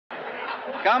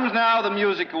Comes now the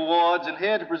Music Awards, and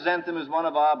here to present them is one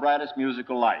of our brightest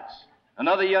musical lights.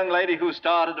 Another young lady who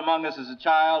started among us as a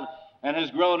child and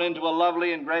has grown into a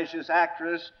lovely and gracious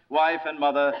actress, wife, and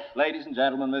mother. Ladies and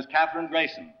gentlemen, Miss Kathryn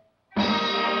Grayson.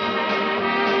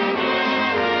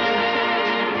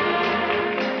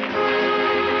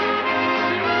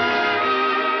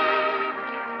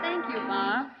 Thank you,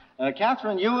 Bob.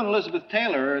 Kathryn, you and Elizabeth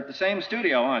Taylor are at the same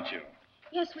studio, aren't you?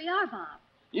 Yes, we are, Bob.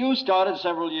 You started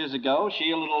several years ago, she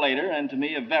a little later, and to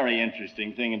me a very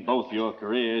interesting thing in both your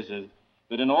careers is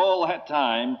that in all that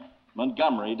time,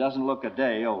 Montgomery doesn't look a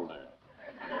day older.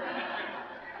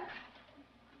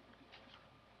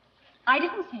 I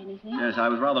didn't say anything. Yes, I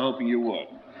was rather hoping you would.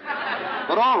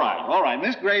 But all right.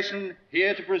 Miss Grayson,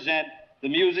 here to present the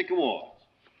Music Awards.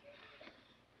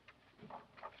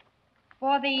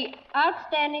 For the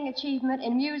outstanding achievement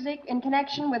in music in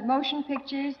connection with motion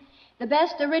pictures, the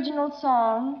best original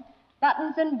song,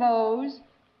 Buttons and Bows,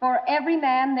 For Every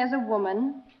Man There's a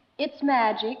Woman, It's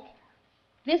Magic,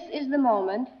 This Is the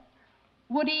Moment,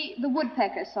 Woody the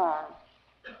Woodpecker Song.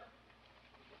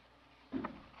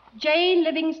 J.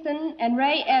 Livingston and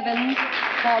Ray Evans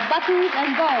for Buttons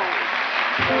and Bows.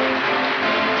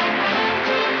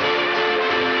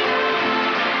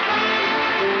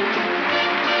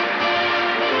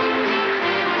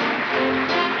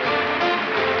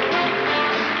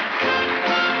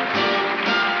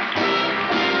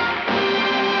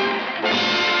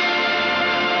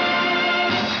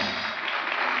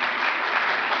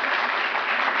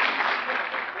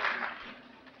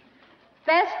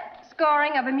 Best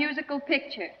scoring of a musical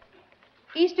picture.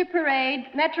 Easter Parade,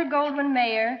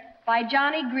 Metro-Goldwyn-Mayer by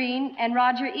Johnny Green and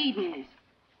Roger Edens.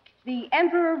 The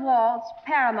Emperor Waltz,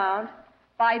 Paramount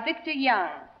by Victor Young.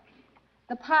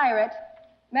 The Pirate,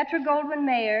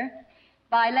 Metro-Goldwyn-Mayer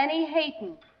by Lenny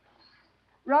Hayton.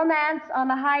 Romance on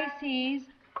the High Seas,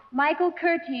 Michael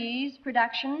Curtiz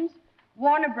Productions,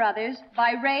 Warner Brothers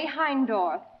by Ray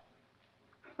Heindorf.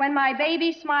 When My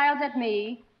Baby Smiles at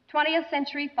Me, 20th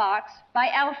Century Fox by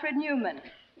Alfred Newman.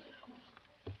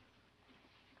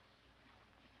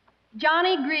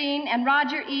 Johnny Green and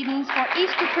Roger Edens for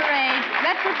Easter Parade,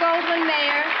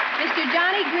 Metro-Goldwyn-Mayer. Mr.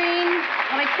 Johnny Green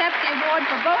will accept the award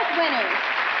for both winners.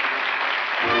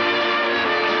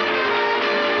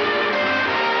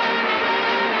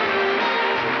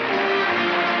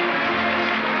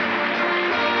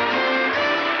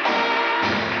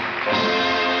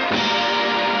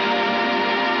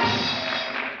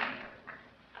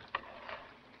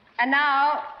 And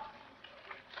now,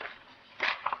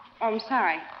 I'm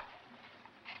sorry.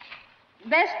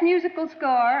 Best musical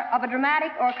score of a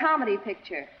dramatic or comedy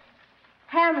picture.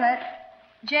 Hamlet,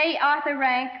 J. Arthur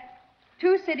Rank,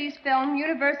 Two Cities film,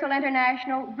 Universal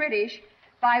International, British,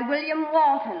 by William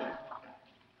Walton.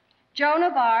 Joan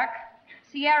of Arc,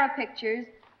 Sierra Pictures,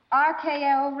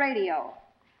 RKO Radio,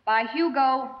 by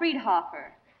Hugo Friedhofer.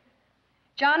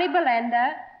 Johnny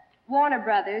Belenda, Warner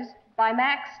Brothers, by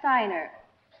Max Steiner.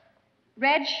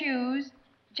 Red Shoes,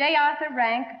 J. Arthur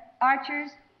Rank,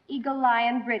 Archers, Eagle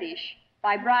Lion, British,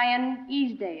 by Brian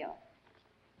Easdale.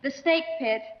 The Snake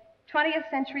Pit, 20th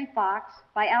Century Fox,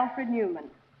 by Alfred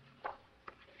Newman.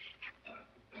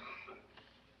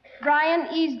 Brian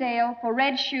Easdale for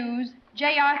Red Shoes,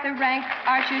 J. Arthur Rank,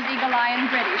 Archers, Eagle Lion,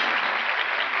 British.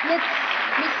 Miss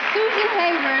Susan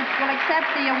Hayward will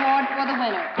accept the award for the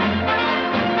winner.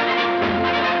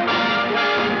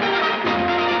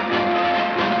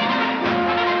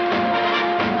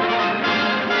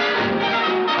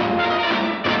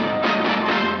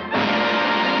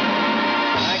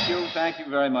 Thank you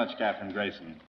very much, Kathryn Grayson.